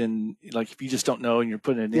waste in, like if you just don't know and you're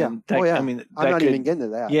putting it in, I'm not even getting to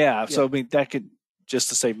that. So I mean, that could just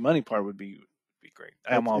to save money part would be great.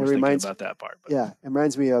 I'm It always thinking reminds, about that part. But. yeah, it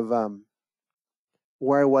reminds me of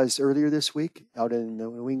where I was earlier this week out in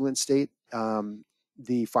New England state.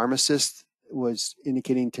 The pharmacist was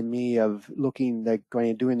indicating to me of looking like going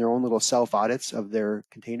and doing their own little self audits of their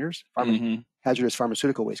containers, hazardous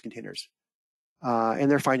pharmaceutical waste containers, and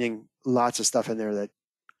they're finding lots of stuff in there that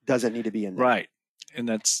doesn't need to be in there. Right, and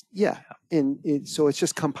that's and so it's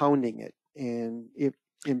just compounding it, and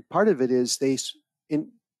part of it is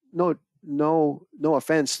no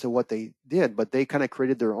offense to what they did, but they kind of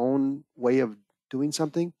created their own way of doing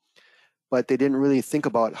something, but they didn't really think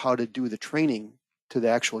about how to do the training to the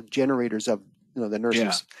actual generators of the nurses.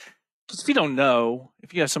 Yeah. Because if you don't know,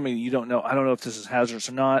 if you have something you don't know, I don't know if this is hazardous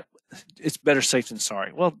or not. It's better safe than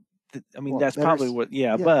sorry. Well, I mean, that's probably what.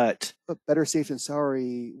 Yeah, but better safe than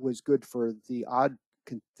sorry was good for the odd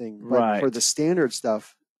thing, but right. For the standard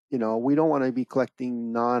stuff, we don't want to be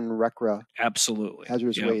collecting non-RCRA absolutely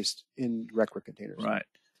hazardous waste in RCRA containers. Right.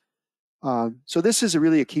 So this is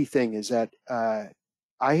really a key thing, is that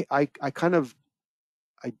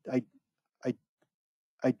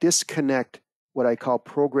I disconnect what I call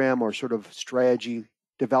program or sort of strategy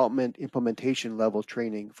development implementation level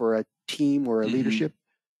training for a team or a leadership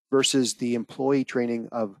versus the employee training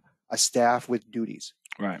of a staff with duties.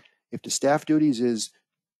 Right. If the staff duties is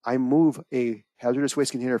I move a hazardous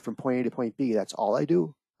waste container from point A to point B, that's all I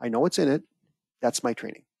do. I know what's in it. That's my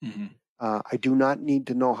training. I do not need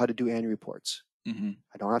to know how to do annual reports.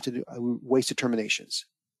 I don't have to do waste determinations.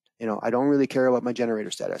 I don't really care about my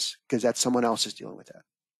generator status because that's someone else is dealing with that.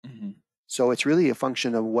 So it's really a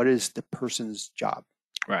function of what is the person's job.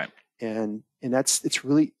 Right. And it's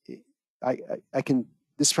really, I can,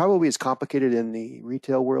 this probably is complicated in the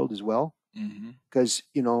retail world as well. Because,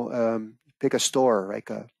 pick a store, like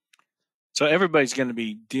so everybody's going to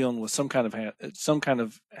be dealing with some kind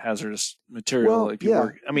of hazardous material. If you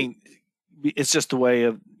work, I mean, it's just the way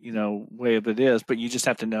of it is, but you just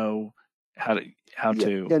have to know how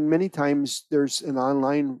to. And many times there's an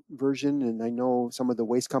online version, and I know some of the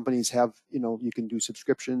waste companies have, you can do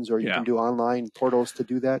subscriptions or you can do online portals to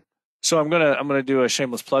do that. So I'm gonna do a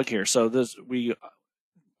shameless plug here. So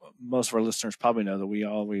most of our listeners probably know that we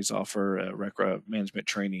always offer RCRA management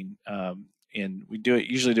training, and we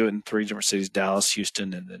usually do it in 3 different cities: Dallas,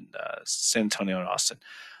 Houston, and then San Antonio and Austin.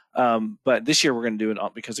 But this year we're going to do it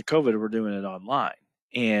because of COVID. We're doing it online,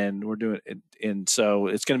 and we're doing it, and so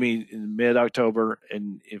it's going to be in mid-October.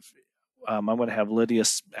 And if I'm going to have Lydia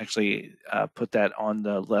actually put that on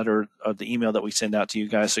the letter of the email that we send out to you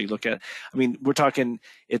guys, so you look at it. I mean, we're talking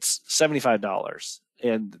it's $75,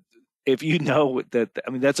 and if you know that, I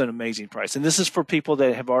mean, that's an amazing price. And this is for people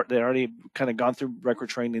that have already kind of gone through RCRA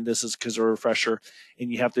training. This is because they're a refresher,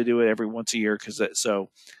 and you have to do it every once a year it's so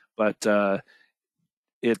well,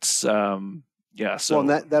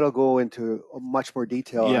 that'll go into much more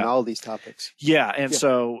detail on all these topics.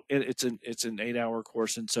 So it's an 8-hour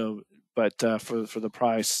course, and so for the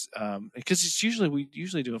price, because we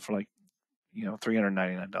usually do it for like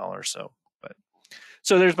 $399.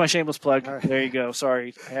 So there's my shameless plug. Right. There you go.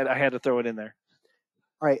 Sorry, I had to throw it in there.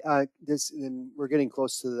 All right, then we're getting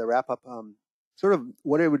close to the wrap up. Sort of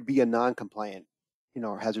what it would be a non-compliant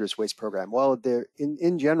hazardous waste program. Well,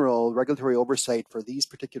 in general, regulatory oversight for these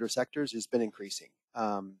particular sectors has been increasing.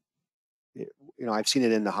 I've seen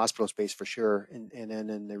it in the hospital space for sure, and then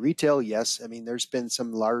in the retail, yes. I mean, there's been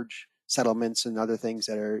some large settlements and other things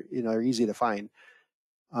that are easy to find.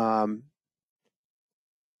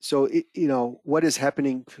 So what is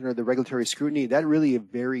happening for the regulatory scrutiny, that really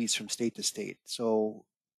varies from state to state. So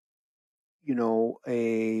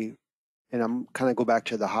and I'm kind of go back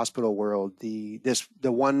to the hospital world. The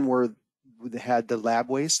one where they had the lab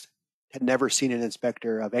waste had never seen an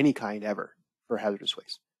inspector of any kind ever for hazardous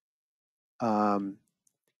waste.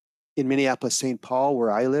 In Minneapolis, St. Paul, where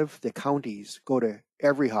I live, the counties go to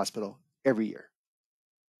every hospital every year.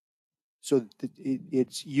 So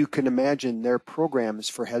you can imagine their programs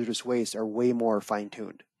for hazardous waste are way more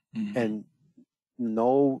fine-tuned, and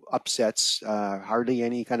no upsets, hardly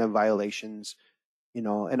any kind of violations.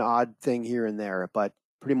 An odd thing here and there, but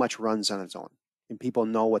pretty much runs on its own, and people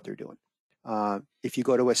know what they're doing. If you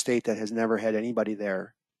go to a state that has never had anybody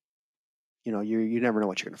there, you never know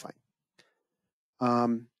what you're going to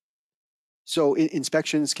find. So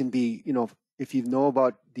inspections can be, if you know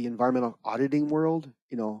about the environmental auditing world,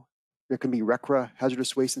 there can be RCRA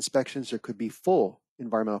hazardous waste inspections. There could be full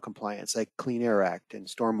environmental compliance, like Clean Air Act and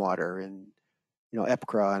Stormwater and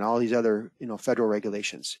EPCRA and all these other federal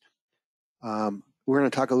regulations. We're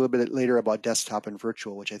going to talk a little bit later about desktop and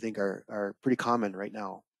virtual, which I think are pretty common right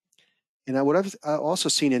now. what I've also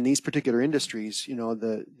seen in these particular industries,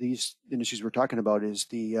 these industries we're talking about, is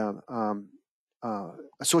the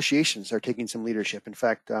associations are taking some leadership. In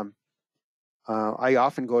fact, I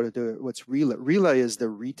often go to what's RELA. RELA is the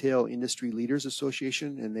Retail Industry Leaders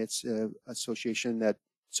Association, and it's an association that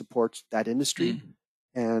supports that industry.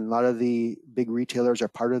 And a lot of the big retailers are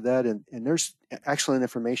part of that. And there's excellent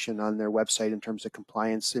information on their website in terms of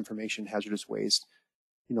compliance information, hazardous waste,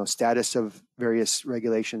 status of various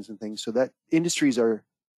regulations and things. So that industries are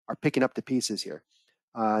picking up the pieces here.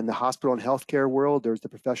 In the hospital and healthcare world, there's the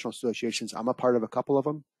professional associations. I'm a part of a couple of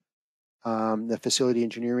them. The facility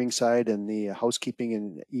engineering side and the housekeeping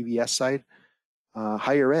and EVS side.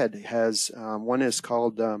 Higher ed has, one is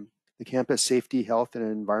called the Campus Safety, Health, and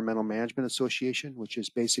Environmental Management Association, which is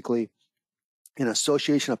basically an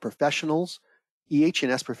association of professionals,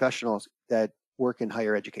 EH&S professionals that work in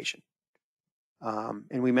higher education.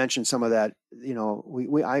 And we mentioned some of that, we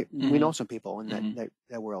know some people in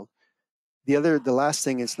that world. The last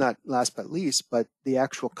thing, it's not last but least, but the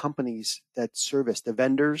actual companies that service the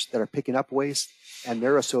vendors that are picking up waste, and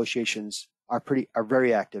their associations are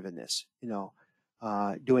very active in this,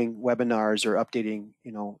 doing webinars or updating,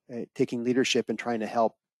 taking leadership and trying to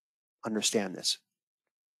help understand this.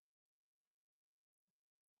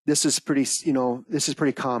 This is pretty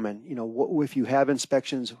common. If you have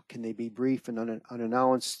inspections, can they be brief and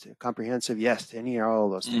unannounced, comprehensive? Yes, any or all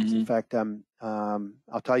of those things. In fact,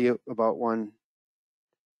 I'll tell you about one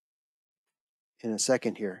in a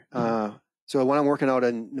second here. So when I'm working out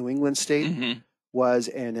in New England State was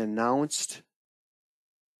an announced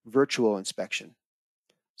virtual inspection.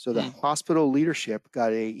 So the hospital leadership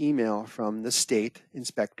got an email from the state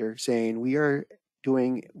inspector saying, we are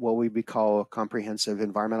doing what we would call a comprehensive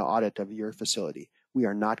environmental audit of your facility. We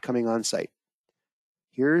are not coming on site.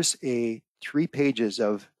 Here's 3 pages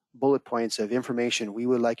of bullet points of information we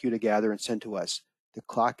would like you to gather and send to us. The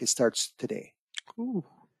clock starts today. Ooh.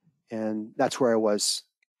 And that's where I was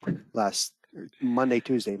last Monday,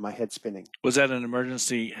 Tuesday, my head spinning. Was that an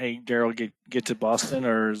emergency? Hey, Darrell, get to Boston,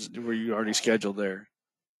 or were you already scheduled there?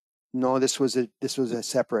 No, this was a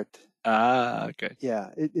separate. Okay.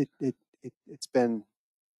 Yeah, it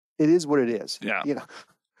is what it is. Yeah.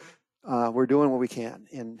 We're doing what we can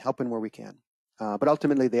and helping where we can. But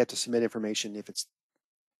ultimately, they have to submit information. If it's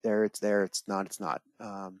there, it's there. It's not, it's not.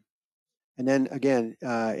 And then again,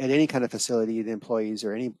 at any kind of facility, the employees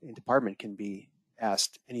or any department can be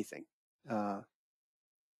asked anything.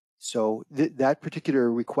 So that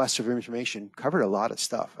particular request of information covered a lot of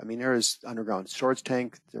stuff. I mean, there was underground storage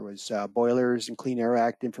tank, there was boilers and Clean Air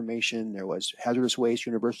Act information, there was hazardous waste,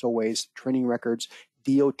 universal waste, training records,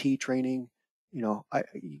 DOT training. It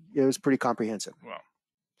was pretty comprehensive.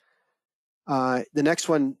 Wow. The next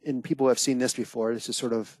one, and people have seen this before, this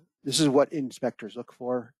is what inspectors look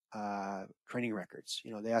for, training records.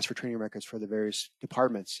 They ask for training records for the various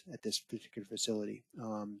departments at this particular facility.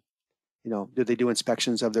 Do they do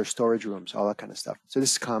inspections of their storage rooms, all that kind of stuff. So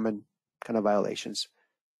this is common kind of violations.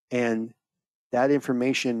 And that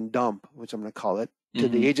information dump, which I'm going to call it, to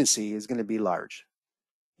the agency is going to be large.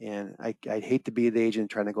 And I'd hate to be the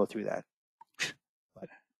agent trying to go through that.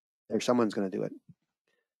 But someone's going to do it.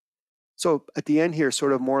 So at the end here,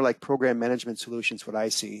 sort of more like program management solutions, what I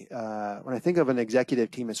see. When I think of an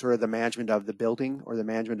executive team, it's sort of the management of the building or the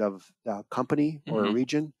management of the company or a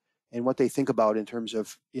region, and what they think about in terms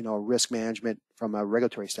of, risk management from a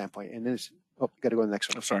regulatory standpoint. And this, got to go to the next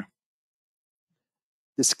one. I'm sorry.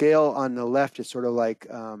 The scale on the left is sort of like,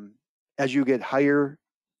 as you get higher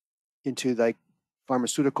into like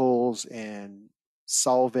pharmaceuticals and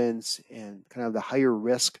solvents and kind of the higher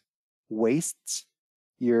risk wastes,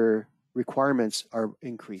 your requirements are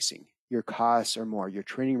increasing. Your costs are more. Your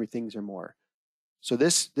training things are more. So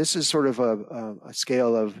this is sort of a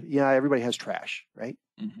scale of, everybody has trash, right?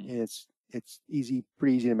 And it's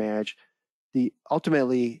pretty easy to manage.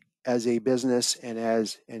 Ultimately, as a business and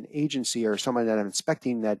as an agency or someone that I'm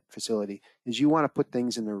inspecting that facility, is you want to put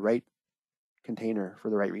things in the right container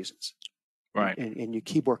for the right reasons. Right. And you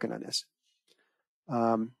keep working on this.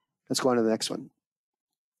 Let's go on to the next one.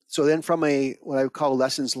 So then from what I would call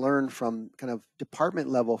lessons learned from kind of department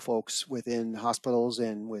level folks within hospitals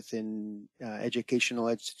and within educational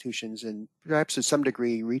institutions and perhaps to some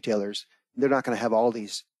degree retailers, they're not going to have all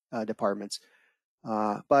these departments.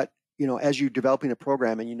 But, as you're developing a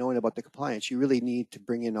program and you know about the compliance, you really need to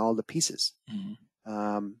bring in all the pieces.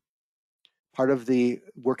 Part of the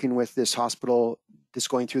working with this hospital,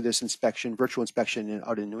 going through this inspection, virtual inspection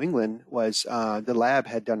out in New England was the lab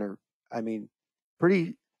had done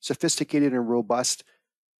pretty sophisticated and robust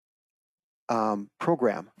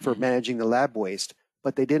program for managing the lab waste,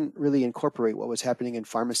 but they didn't really incorporate what was happening in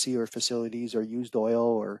pharmacy or facilities or used oil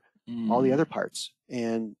or all the other parts.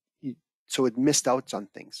 And so it missed out on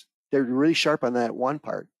things. They're really sharp on that one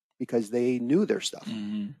part because they knew their stuff.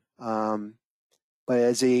 But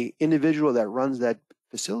as a individual that runs that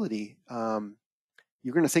facility,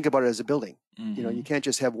 you're going to think about it as a building. You know, you can't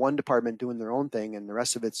just have one department doing their own thing and the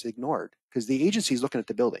rest of it's ignored because the agency is looking at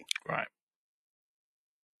the building. Right.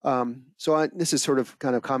 This is sort of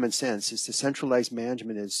kind of common sense, is to centralize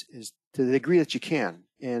management is to the degree that you can.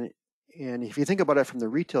 And if you think about it from the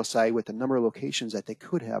retail side with the number of locations that they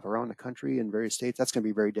could have around the country in various states, that's going to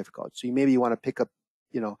be very difficult. So maybe you want to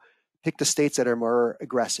pick the states that are more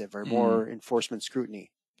aggressive or more enforcement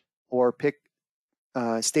scrutiny, or pick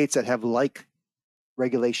states that have like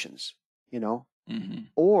regulations,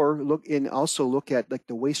 or also look at like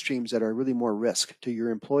the waste streams that are really more risk to your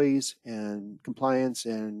employees and compliance.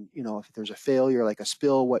 And, if there's a failure, like a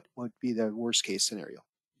spill, what would be the worst case scenario?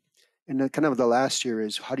 And then kind of the last year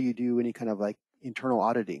is, how do you do any kind of like internal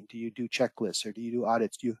auditing? Do you do checklists or do you do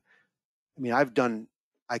audits? I've done,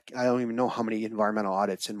 I don't even know how many environmental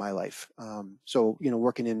audits in my life.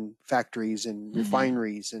 Working in factories and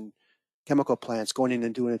refineries and chemical plants, going in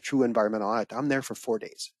and doing a true environmental audit, I'm there for 4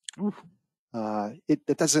 days.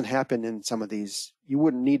 That doesn't happen in some of these. You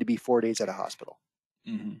wouldn't need to be 4 days at a hospital.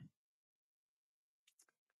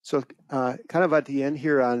 So kind of at the end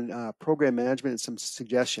here on program management and some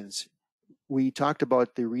suggestions. We talked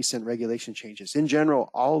about the recent regulation changes. In general,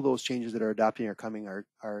 all those changes that are adopting or coming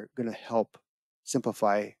are going to help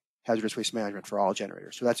simplify hazardous waste management for all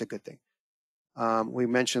generators. So that's a good thing. We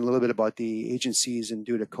mentioned a little bit about the agencies and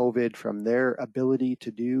due to COVID from their ability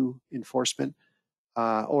to do enforcement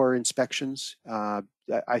or inspections.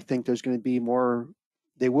 I think there's going to be more.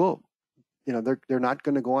 They will. They're not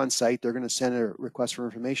going to go on site. They're going to send a request for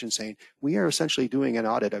information saying, we are essentially doing an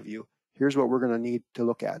audit of you. Here's what we're going to need to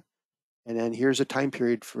look at. And then here's a time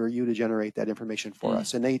period for you to generate that information for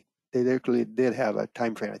us. And they literally did have a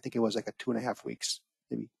time frame. I think it was like a 2.5 weeks,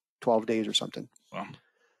 maybe 12 days or something. Wow.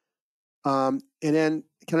 And then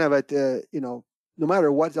kind of at no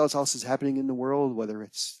matter what else is happening in the world, whether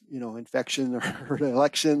it's, infection or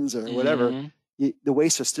elections or whatever, the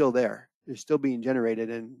wastes are still there. They're still being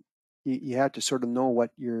generated, and you have to sort of know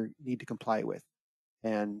what you need to comply with.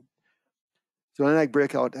 And so then I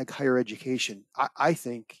break out like higher education. I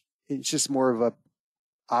think it's just more of a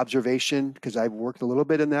observation because I've worked a little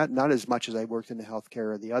bit in that, not as much as I worked in the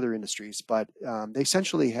healthcare or the other industries, but they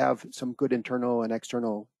essentially have some good internal and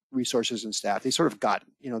external resources and staff. They sort of got,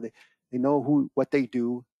 they know what they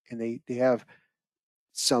do, and they have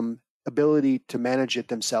some ability to manage it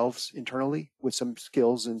themselves internally with some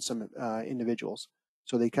skills and some individuals.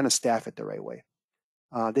 So they kind of staff it the right way.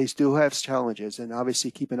 They still have challenges, and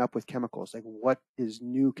obviously keeping up with chemicals, like what is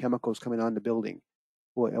new chemicals coming on the building,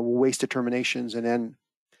 waste determinations, and then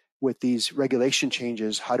with these regulation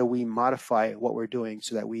changes, how do we modify what we're doing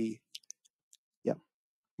so that we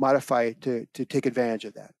modify to take advantage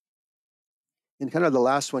of that? And kind of the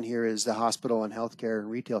last one here is the hospital and healthcare and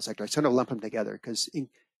retail sector. I sort of lump them together because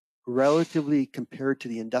relatively compared to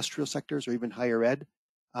the industrial sectors or even higher ed,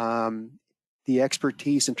 the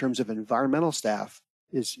expertise in terms of environmental staff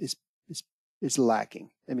is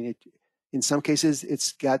lacking. I mean, in some cases,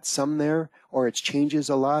 it's got some there, or it changes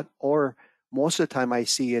a lot, or most of the time I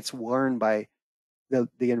see it's worn by the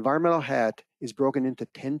environmental hat is broken into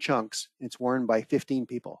 10 chunks. And it's worn by 15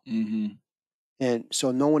 people. And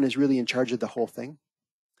so no one is really in charge of the whole thing.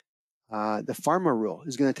 The pharma rule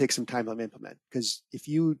is going to take some time to implement, because if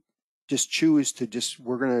you just choose to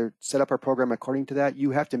we're going to set up our program according to that,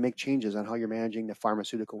 you have to make changes on how you're managing the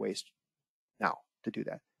pharmaceutical waste now to do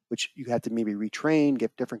that, which you have to maybe retrain,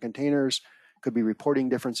 get different containers, could be reporting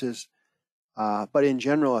differences. But in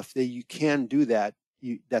general, if you can do that,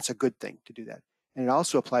 that's a good thing to do that. And it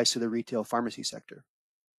also applies to the retail pharmacy sector.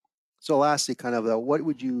 So lastly, kind of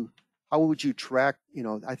how would you track,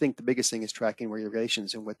 I think the biggest thing is tracking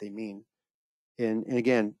regulations and what they mean. And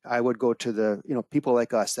again, I would go to the, people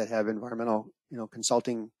like us that have environmental,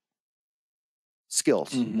 consulting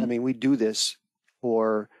skills. I mean, we do this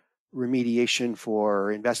for remediation,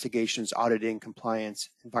 for investigations, auditing, compliance,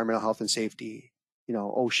 environmental health and safety,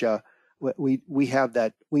 OSHA. We have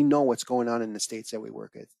that. We know what's going on in the states that we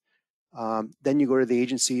work with. Then you go to the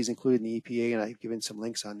agencies, including the EPA, and I've given some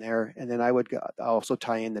links on there. And then I would also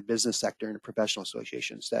tie in the business sector and the professional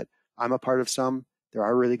associations that I'm a part of some. There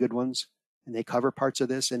are really good ones, and they cover parts of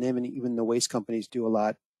this. And even the waste companies do a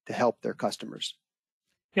lot to help their customers.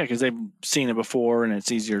 Yeah, because they've seen it before, and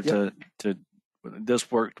it's easier to this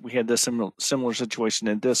worked. We had this similar situation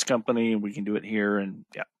in this company, and we can do it here. And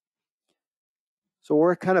So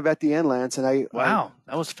we're kind of at the end, Lance, and Wow,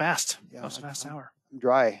 that was fast. Yeah, that was a fast hour. I'm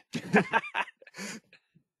dry.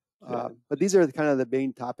 But these are kind of the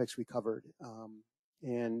main topics we covered,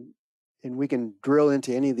 and we can drill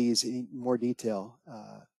into any of these in more detail.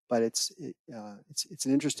 But it's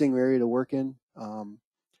an interesting area to work in.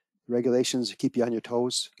 Regulations keep you on your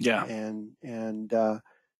toes. Yeah. And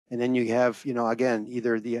then you have, again,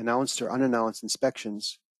 either the announced or unannounced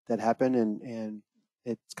inspections that happen, and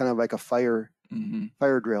it's kind of like a fire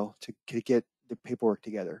drill to get the paperwork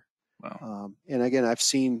together. Wow. And again, I've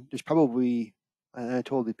seen there's probably, and I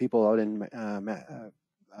told the people out in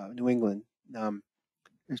New England,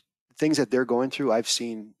 there's things that they're going through I've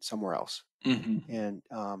seen somewhere else. And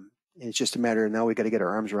it's just a matter of now we got to get our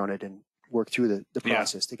arms around it and work through the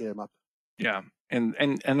process to get them up. Yeah.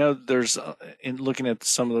 And I know there's, in looking at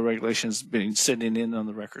some of the regulations being sitting in on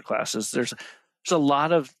the record classes, there's a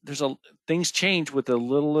lot of, things change with the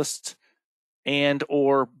littlest and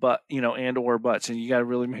or buts, and you got to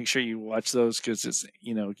really make sure you watch those, because it's,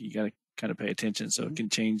 you got to kind of pay attention. So it can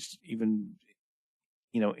change even,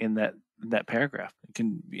 in that paragraph. It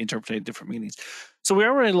can be interpreted different meanings. So we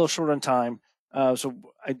are running a little short on time. So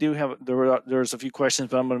I do have, there's a few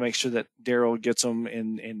questions, but I'm going to make sure that Darrell gets them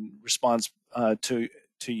in response to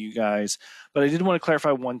you guys. But I did want to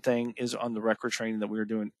clarify one thing is on the record training that we were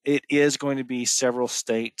doing. It is going to be several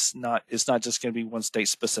states. It's not just going to be one state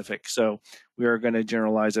specific. So we are going to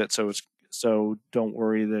generalize it. So don't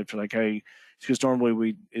worry that if you're like, hey, because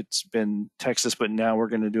normally it's been Texas, but now we're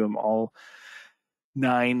going to do them all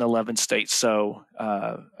 11 states. So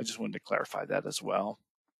I just wanted to clarify that as well.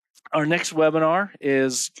 Our next webinar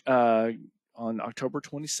is on October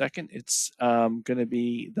 22nd. It's going to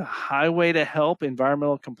be the Highway to Help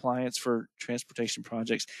Environmental Compliance for Transportation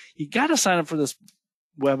Projects. You got to sign up for this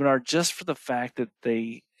webinar just for the fact that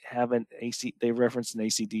they have they referenced an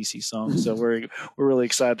AC/DC song. So we're really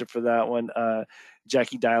excited for that one.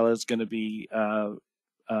 Jackie Dyla is going to be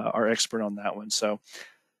our expert on that one. So,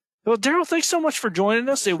 well, Darrell, thanks so much for joining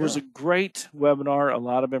us. It was a great webinar, a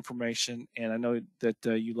lot of information, and I know that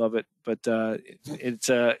you love it. But it's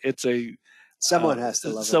a someone has to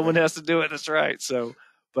love it. Someone has to do it. That's right. So,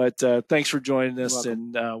 but thanks for joining us,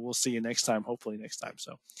 and we'll see you next time. Hopefully next time.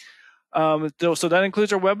 So, so that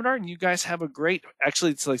includes our webinar, and you guys have a great.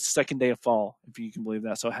 Actually, it's like second day of fall, if you can believe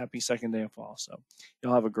that. So happy second day of fall. So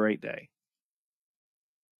y'all have a great day.